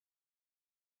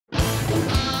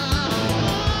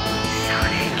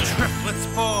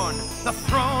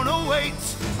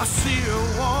A seer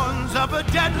warns of a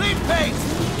deadly fate.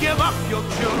 Give up your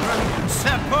children,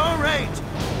 separate.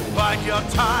 Bide your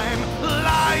time,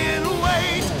 lie in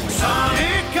wait.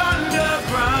 Sonic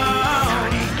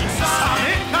Underground.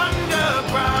 Sonic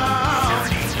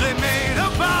Underground. They made a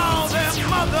vow their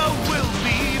mother will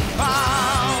be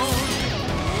found.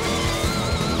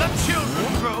 The children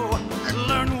grow,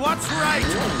 learn what's right.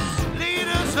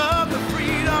 Leaders of the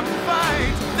freedom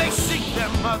fight. They seek their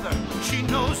mother, she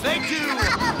knows they do.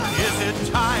 Is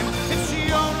it time if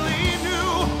she only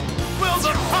knew? Will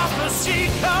the prophecy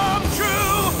come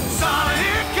true?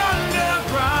 Sonic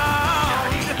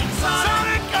Underground.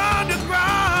 Sonic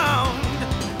Underground.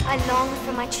 I long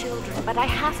for my children, but I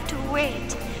have to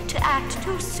wait. To act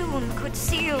too soon could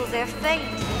seal their fate.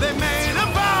 They made a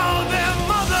vow their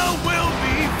mother will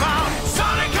be found.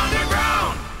 Sonic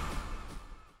Underground.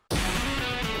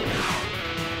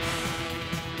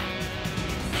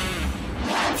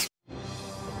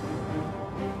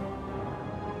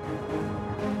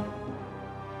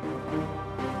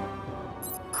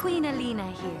 Queen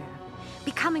Aleena here.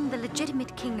 Becoming the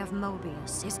legitimate king of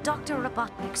Mobius is Dr.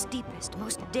 Robotnik's deepest,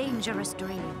 most dangerous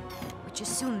dream, which is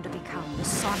soon to become the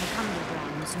Sonic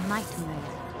Underground's nightmare.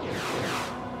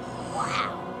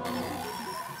 Wow!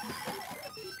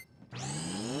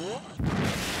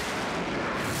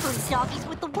 Those doggies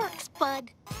with the works, bud.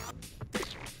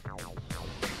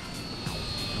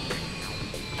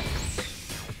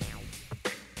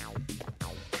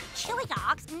 Chili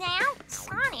dogs, now?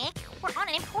 Sonic, we're on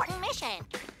an important mission.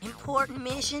 Important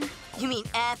mission? You mean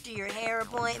after your hair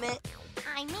appointment?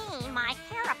 I mean my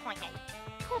hair appointment.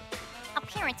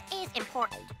 Appearance is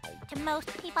important to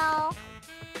most people. I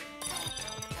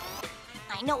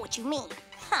know what you mean.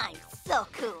 I'm so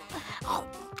cool. Oh,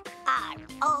 I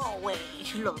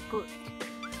always look good.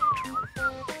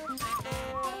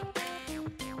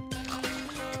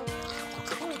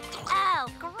 Oh,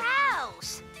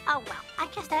 gross. Oh, well, I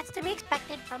guess that's to be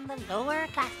expected from the lower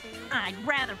classes. I'd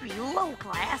rather be low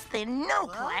class than no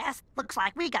class. Looks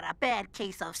like we got a bad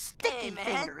case of sticky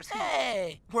fingers.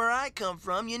 Hey, where I come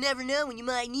from, you never know when you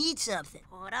might need something.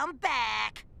 Put 'em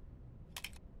back.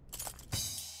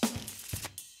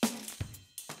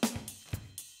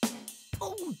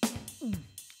 Oh.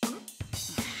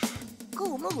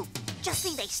 Cool move. Just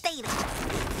see they stay there.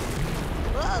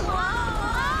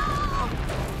 Whoa!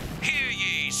 Hear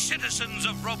ye, citizens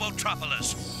of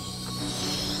Robotropolis.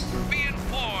 Be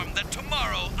informed that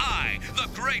tomorrow I, the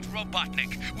great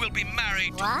Robotnik, will be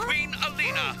married to Queen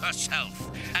Aleena herself.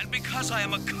 And because I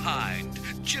am a kind,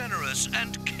 generous,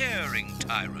 and caring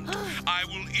tyrant, I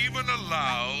will even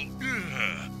allow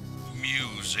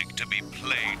music to be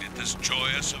played at this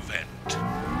joyous event.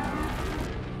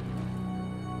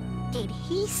 Did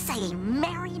he say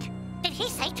married? Did he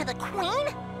say to the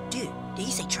queen? Dude, did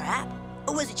he say trap?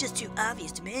 Or was it just too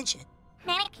obvious to mention?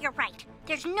 Manic, you're right.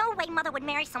 There's no way Mother would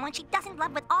marry someone she doesn't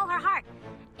love with all her heart.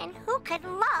 And who could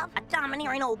love A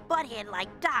domineering old butthead like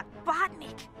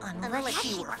Robotnik? Unless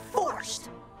he were forced.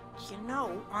 You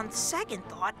know, on second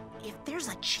thought, if there's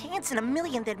a chance in a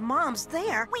million that Mom's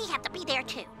there... We have to be there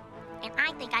too. And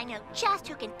I think I know just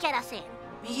who can get us in.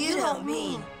 You don't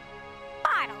mean...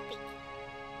 Bartleby.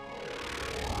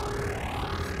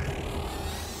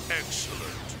 Excellent.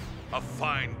 A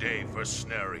fine day for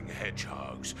snaring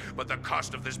hedgehogs. But the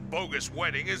cost of this bogus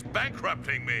wedding is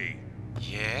bankrupting me.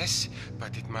 Yes,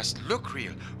 but it must look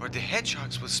real, or the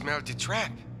hedgehogs will smell the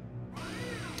trap.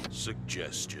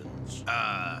 Suggestions?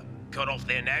 Cut off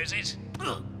their noses?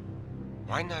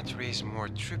 Why not raise more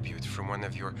tribute from one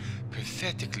of your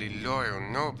pathetically loyal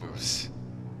nobles?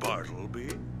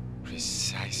 Bartleby?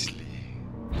 Precisely.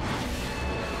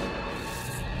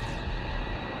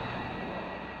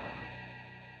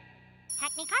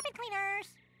 Hackney carpet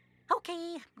cleaners.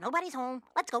 Okay, nobody's home.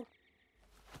 Let's go.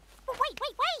 Oh, wait!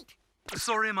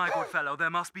 Sorry, my good fellow, there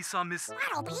must be some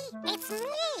Bartleby, it's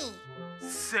me.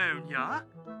 Sonia?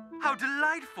 How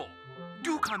delightful!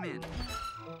 Do come in.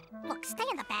 Look, stay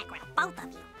in the background, both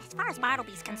of you. As far as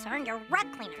Bartleby's concerned, you're rug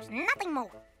cleaners, nothing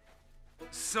more.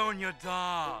 Sonia,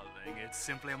 darling, it's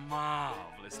simply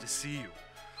marvelous to see you.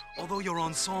 Although your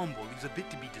ensemble leaves a bit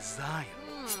to be desired.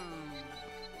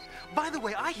 By the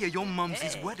way, I hear your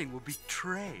mumsy's wedding will be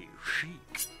très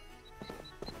chic.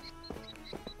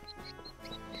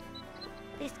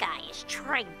 This guy is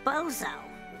Trey Bozo.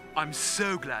 I'm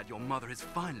so glad your mother has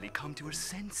finally come to her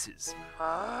senses.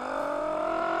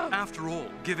 After all,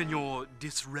 given your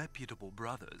disreputable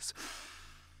brothers,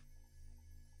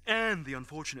 and the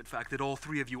unfortunate fact that all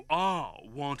three of you are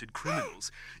wanted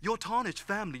criminals, your tarnished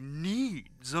family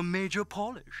needs a major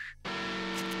polish.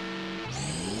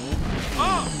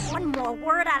 One more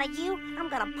word out of you, I'm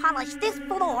gonna polish this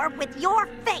floor with your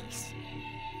face.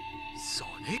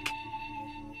 Sonic?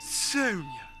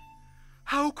 Sonia,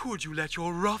 how could you let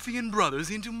your ruffian brothers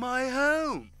into my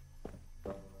home?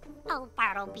 Oh,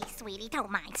 Bartleby, sweetie, don't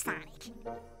mind Sonic.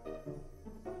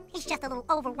 He's just a little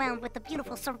overwhelmed with the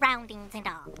beautiful surroundings and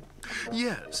all.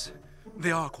 Yes,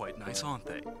 they are quite nice, aren't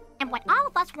they? And what all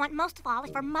of us want most of all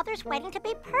is for Mother's wedding to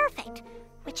be perfect,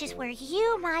 which is where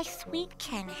you, my sweet,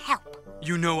 can help.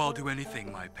 You know I'll do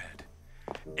anything, my pet.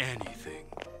 Anything.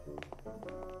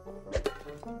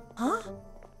 Huh?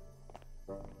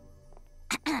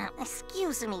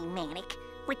 Excuse me, Manic,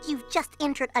 but you've just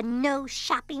entered a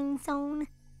no-shopping zone.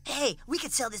 Hey, we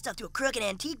could sell this stuff to a crooked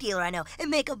antique dealer I know and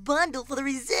make a bundle for the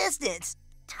resistance.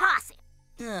 Toss it.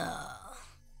 Oh.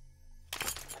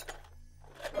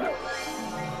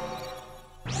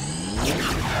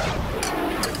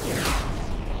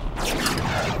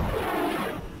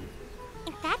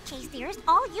 In that case, dearest,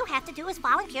 all you have to do is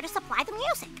volunteer to supply the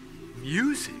music.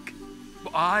 Music?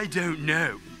 I don't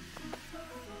know.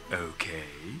 Okay,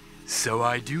 so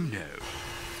I do know.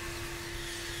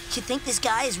 You think this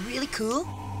guy is really cool?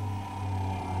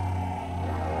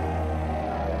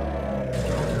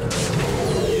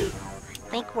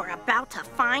 I think we're about to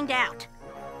find out.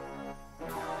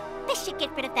 This should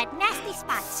get rid of that nasty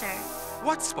spot, sir.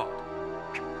 What spot?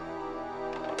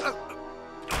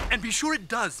 And be sure it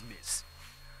does, miss.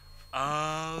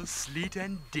 Sleet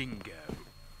and Dingo.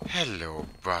 Hello,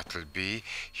 Bartleby,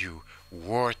 you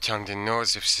wart on the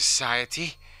nose of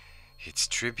society. It's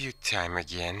tribute time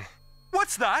again.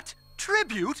 What's that?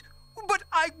 Tribute? But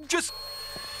I just...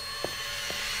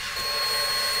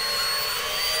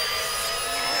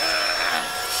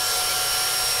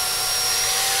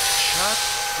 Shut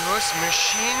those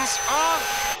machines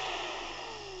off!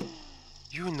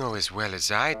 You know as well as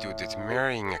I do that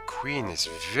marrying a queen is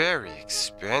very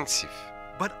expensive.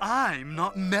 But I'm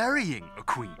not marrying a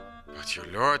queen. But your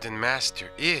lord and master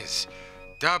is.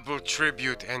 Double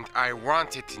tribute, and I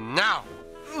want it now.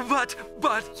 But...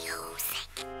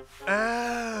 Music.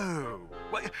 Oh.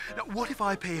 Now, what if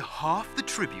I pay half the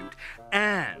tribute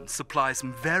and supply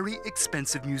some very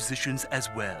expensive musicians as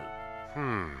well?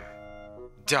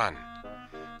 Done.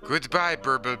 Goodbye,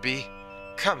 Burbleby.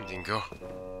 Come, Dingo.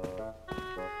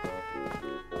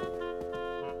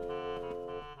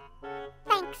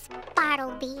 Thanks,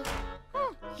 Bartleby.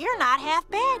 You're not half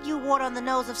bad, you wart on the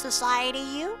nose of society,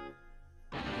 you.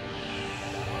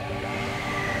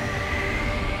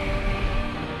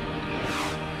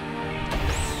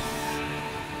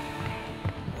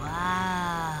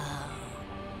 Wow.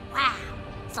 Wow.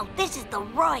 So this is the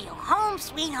royal home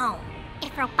sweet home.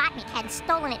 If Robotnik hadn't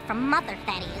stolen it from Mother,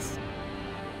 that is.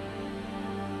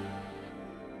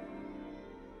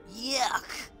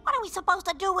 Yuck. What are we supposed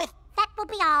to do with... That will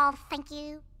be all, thank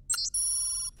you.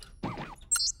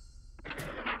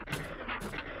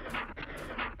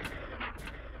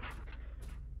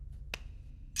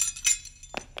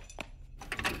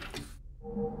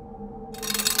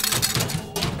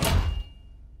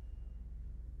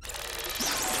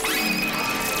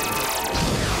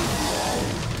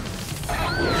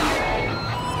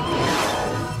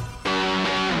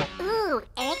 Ooh,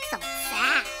 excellent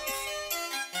sounds.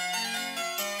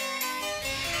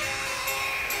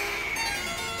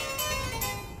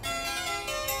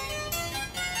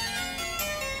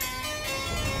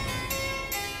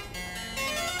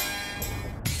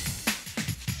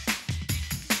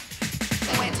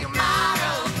 When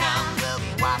tomorrow comes, we'll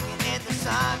be walking in the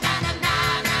sun. Na na na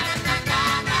na na na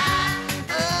na.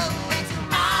 Oh, when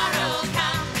tomorrow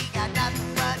comes, we got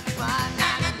nothing but fun. Na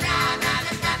na na na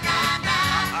na na na.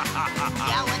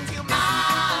 Yeah, when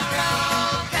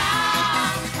tomorrow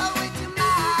comes, oh, when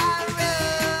tomorrow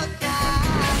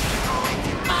comes, oh, when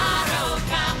tomorrow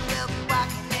comes, we'll be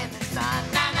walking in the sun.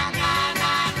 Na na na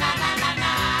na na na na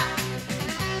na.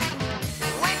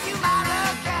 When tomorrow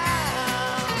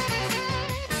comes.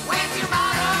 When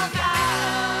tomorrow comes.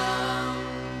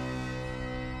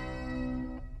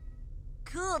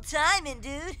 Cool timing,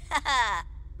 dude.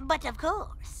 But of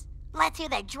course. Let's hear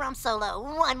that drum solo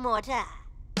one more time.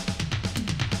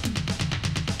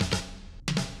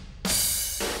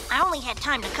 I only had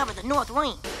time to cover the north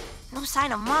wing. No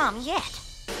sign of Mom yet.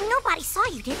 Nobody saw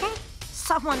you, did they?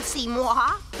 Someone see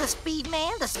moi? The speed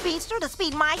man? The speedster? The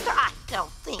speedmeister? I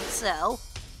don't think so.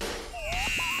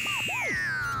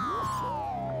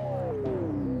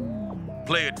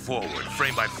 Play it forward,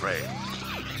 frame by frame.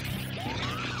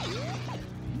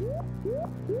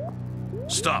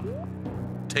 Stop.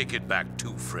 Take it back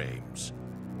 2 frames.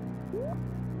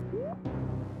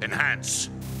 Enhance.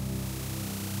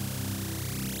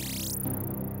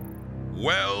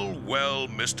 Well, well,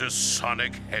 Mr.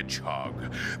 Sonic Hedgehog.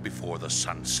 Before the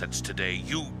sun sets today,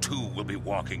 you too will be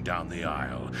walking down the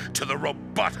aisle to the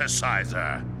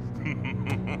roboticizer.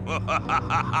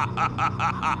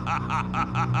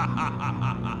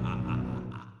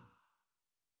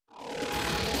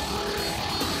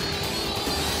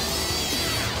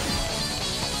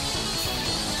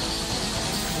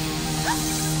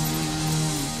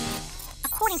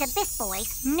 According to this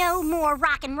voice, no more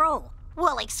rock and roll.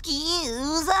 Well,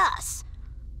 excuse us.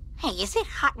 Hey, is it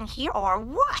hot in here or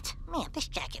what? Man, this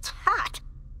jacket's hot.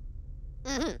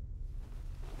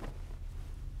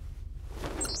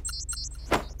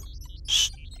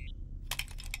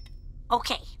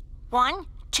 Okay, 1,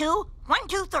 2, 1,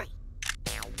 2, 3.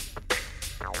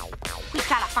 We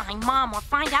gotta find Mom or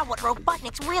find out what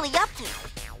Robotnik's really up to.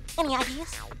 Any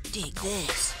ideas? Dig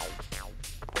this.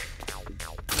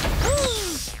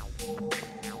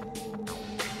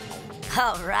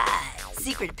 All right.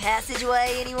 Secret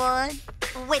passageway, anyone?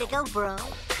 Way to go, bro.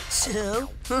 So,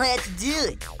 let's do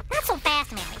it. Not so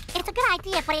fast, Manic. It's a good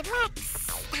idea, but it lacks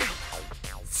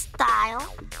style.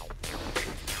 Style?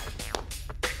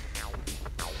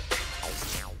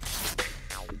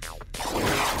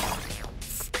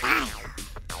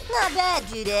 Not bad,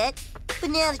 Dudette. But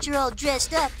now that you're all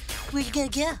dressed up, where you gonna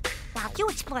go? While you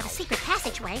explore the secret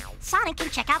passageway, Sonic can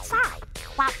check outside,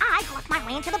 while I bluff my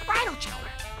way into the bridal chamber.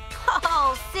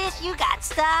 Oh, sis, you got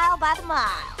style by the mile.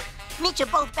 Meet you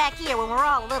both back here when we're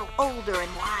all a little older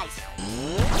and wiser.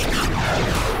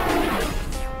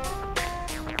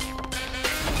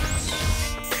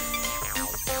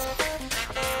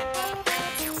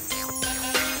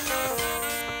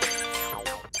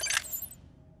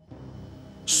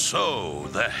 So,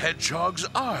 the hedgehogs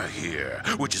are here,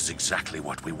 which is exactly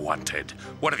what we wanted.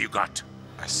 What have you got?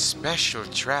 A special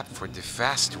trap for the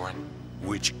fast one.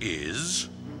 Which is?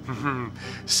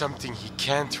 Something he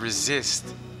can't resist.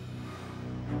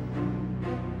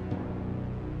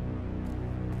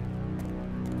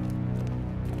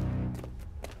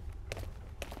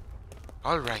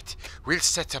 All right, we'll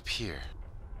set up here.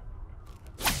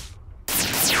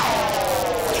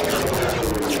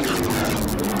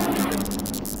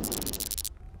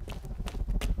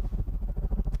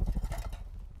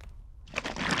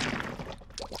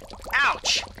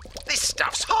 Ouch! This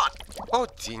stuff's hot! Oh,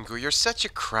 Dingo, you're such a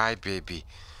crybaby.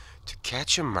 To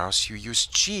catch a mouse, you use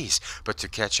cheese, but to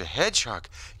catch a hedgehog,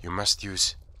 you must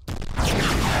use...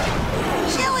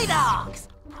 Chili dogs!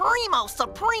 Primo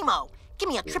Supremo! Give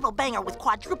me a triple banger with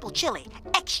quadruple chili.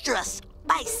 Extra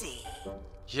spicy.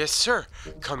 Yes, sir.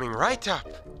 Coming right up.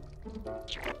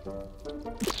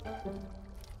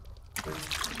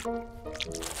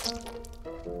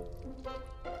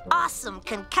 Awesome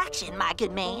concoction, my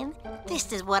good man.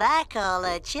 This is what I call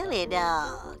a chili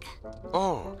dog.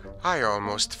 Oh, I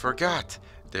almost forgot.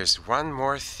 There's one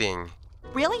more thing.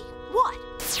 Really? What?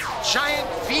 Giant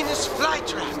Venus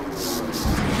flytrap!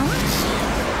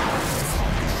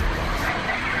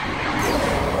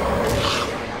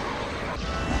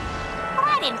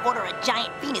 I didn't order a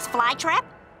giant Venus flytrap.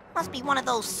 Must be one of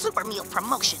those super meal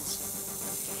promotions.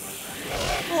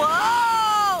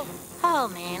 Whoa! Oh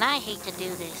man, I hate to do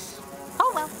this.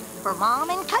 Oh well, for mom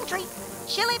and country,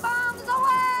 chili bombs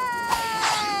away!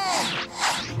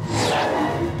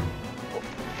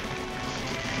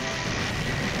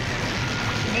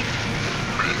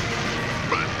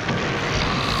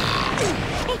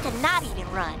 Hate to not eat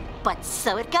and run, but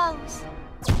so it goes.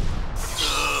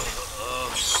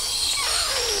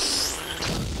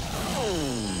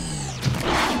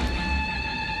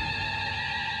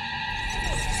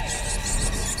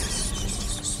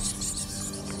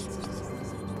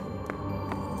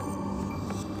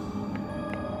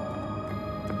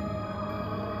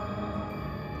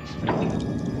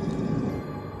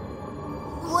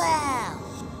 Wow!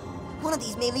 One of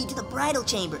these may lead to the bridal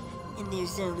chamber, and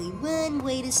there's only one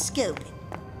way to scope it.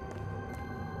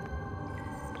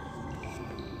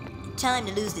 Time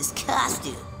to lose this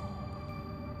costume.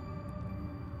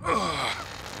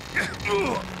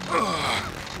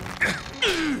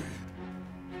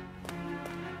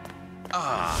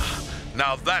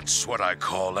 Now that's what I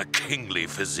call a kingly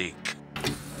physique.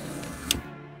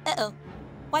 Uh-oh.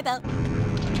 Wipe out.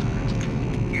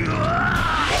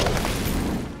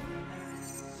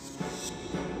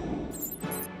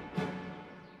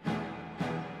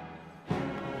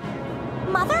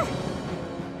 Mother?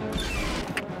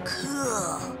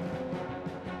 Cool.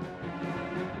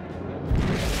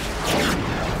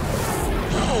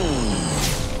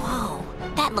 Whoa,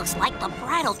 that looks like the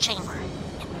bridal chamber.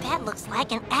 And that looks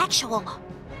like an actual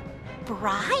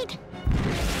bride?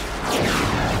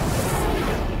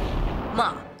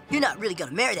 Mom, You're not really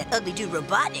gonna marry that ugly dude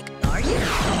Robotnik, are you?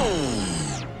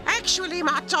 Actually,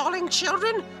 my darling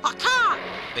children, I can't.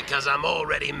 Because I'm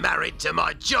already married to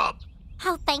my job.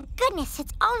 Oh, thank goodness,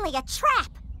 it's only a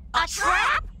trap. A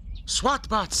trap? SWAT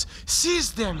Bots,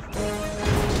 seize them!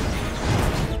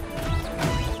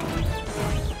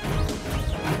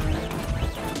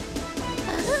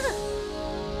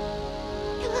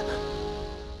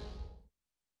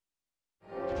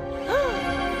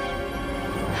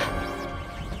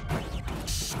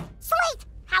 Sleet!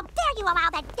 How dare you allow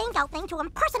that dingo thing to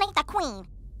impersonate the Queen?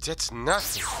 That's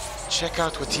nothing. Check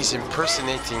out what he's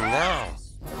impersonating now.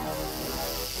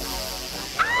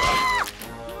 Ah!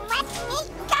 Let me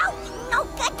go! No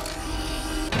good!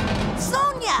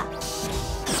 Sonia!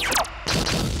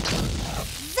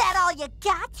 Is that all you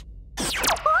got?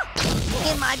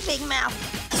 In my big mouth.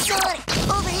 Sonic,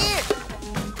 over here!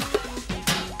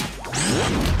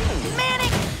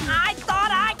 Manic! I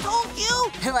thought I told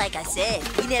you! Like I said,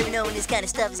 you never know when this kind of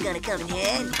stuff is gonna come in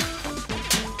handy.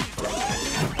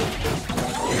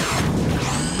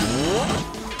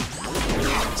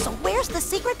 So where's the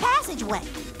secret passageway?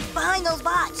 Behind those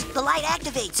bots, the light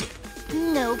activates it.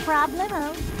 No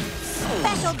problemo.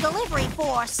 Special delivery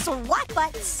for SWAT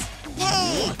Bots.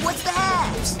 Hey, what's the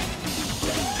haps?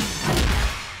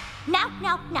 No,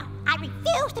 no, no. I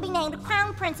refuse to be named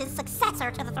Crown Prince's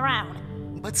successor to the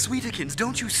throne. But, Sweetikins,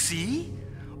 don't you see?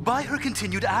 By her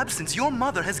continued absence, your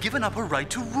mother has given up her right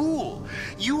to rule.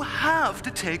 You have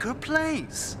to take her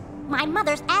place. My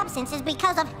mother's absence is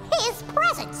because of his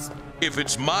presence. If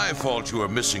it's my fault you are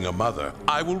missing a mother,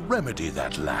 I will remedy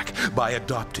that lack by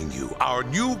adopting you, our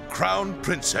new crown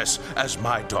princess, as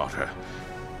my daughter.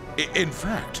 In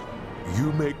fact,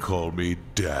 you may call me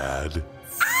Dad.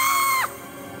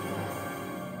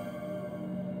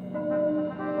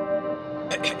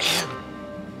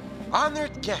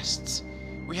 Honored guests,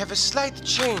 we have a slight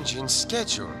change in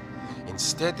schedule.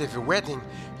 Instead of a wedding,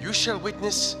 you shall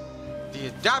witness the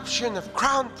adoption of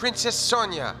Crown Princess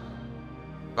Sonia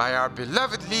by our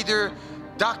beloved leader,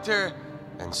 Dr.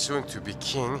 and soon-to-be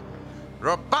King,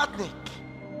 Robotnik.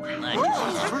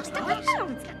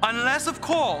 Unless, of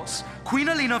course, Queen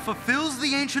Aleena fulfills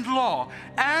the ancient law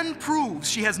and proves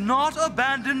she has not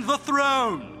abandoned the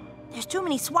throne. There's too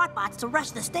many SWAT Bots to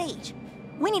rush the stage.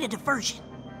 We need a diversion.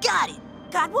 Got it!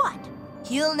 Got what?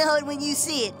 You'll know it when you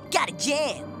see it. Got a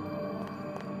jam.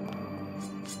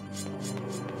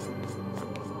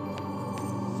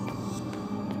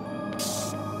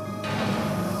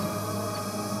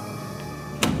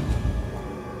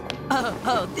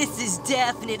 Oh, this is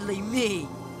definitely me.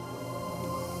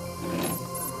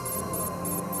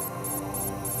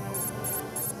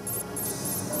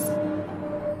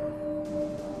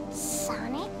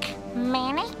 Sonic?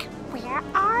 Manic? Where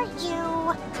are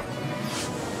you?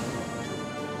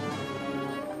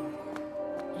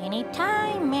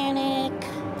 Anytime, Manic.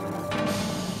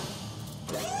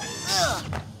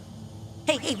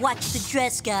 Hey, watch the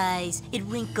dress, guys. It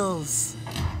wrinkles.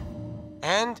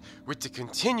 And with the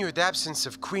continued absence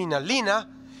of Queen Aleena,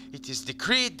 it is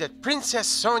decreed that Princess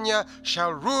Sonia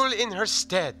shall rule in her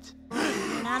stead.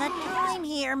 Not a time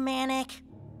here, Manic.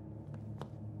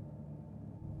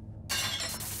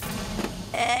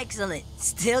 Excellent.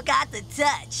 Still got the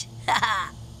touch.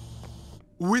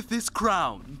 With this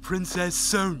crown, Princess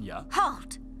Sonia.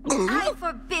 Halt! I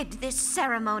forbid this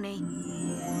ceremony.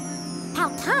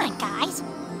 About time, guys.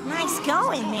 Nice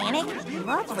going, Manic.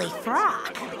 Lovely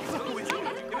frock.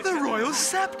 The royal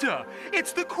scepter!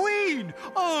 It's the Queen!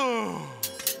 Oh!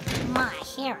 My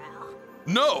hero.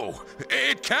 No,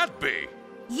 it can't be.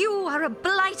 You are a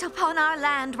blight upon our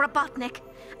land, Robotnik.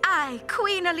 I,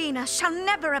 Queen Aleena, shall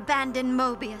never abandon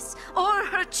Mobius or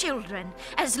her children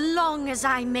as long as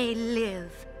I may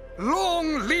live.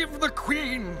 Long live the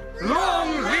Queen!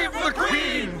 Long live the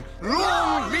Queen!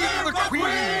 Long live the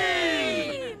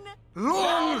Queen!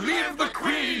 Long live the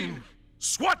Queen!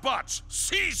 SWAT Bots,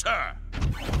 seize her!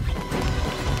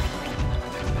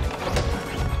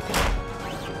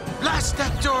 Blast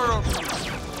that door open!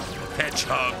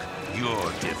 Hedgehog,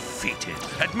 you're defeated.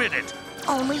 Admit it.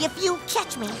 Only if you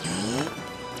catch me.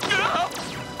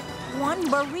 One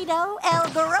burrito El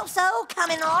Grosso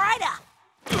coming right up.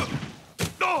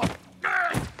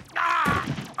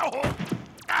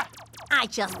 I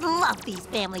just love these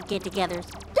family get-togethers,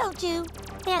 don't you?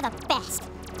 They're the best.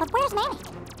 But where's Manic?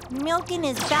 Milking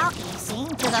his donkey scene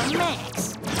to the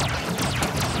max.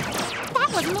 That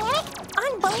was Manic?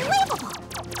 Unbelievable!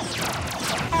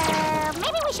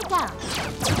 Maybe we should go.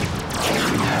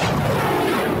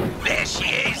 There she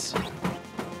is.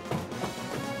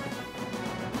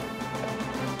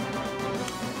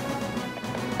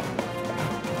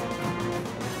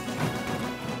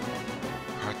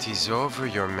 It is over,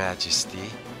 Your Majesty.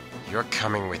 You're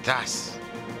coming with us.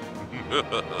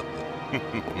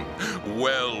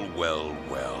 Well, well,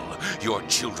 well. Your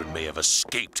children may have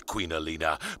escaped, Queen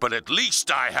Aleena, but at least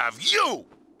I have you!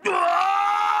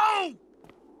 Oh!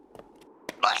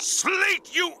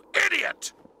 Sleet, you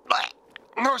idiot!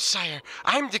 No, sire.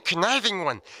 I'm the conniving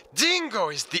one. Dingo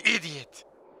is the idiot.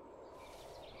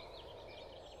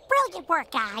 Brilliant work,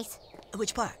 guys.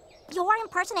 Which part? Your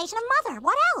impersonation of Mother.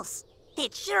 What else?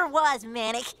 It sure was,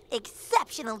 Manic.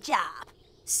 Exceptional job.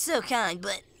 So kind,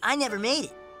 but I never made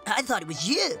it. I thought it was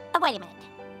you. Wait a minute.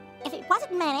 If it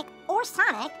wasn't Manic or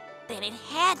Sonic, then it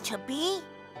had to be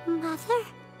Mother?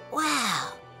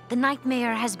 Wow. The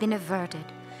nightmare has been averted,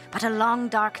 but a long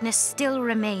darkness still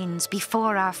remains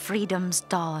before our freedom's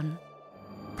dawn.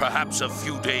 Perhaps a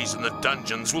few days in the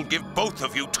dungeons will give both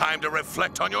of you time to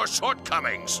reflect on your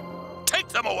shortcomings. Take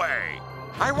them away!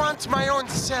 I want my own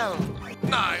cell.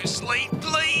 No, Sleet,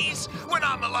 please. When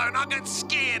I'm alone, I get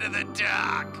scared of the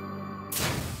dark.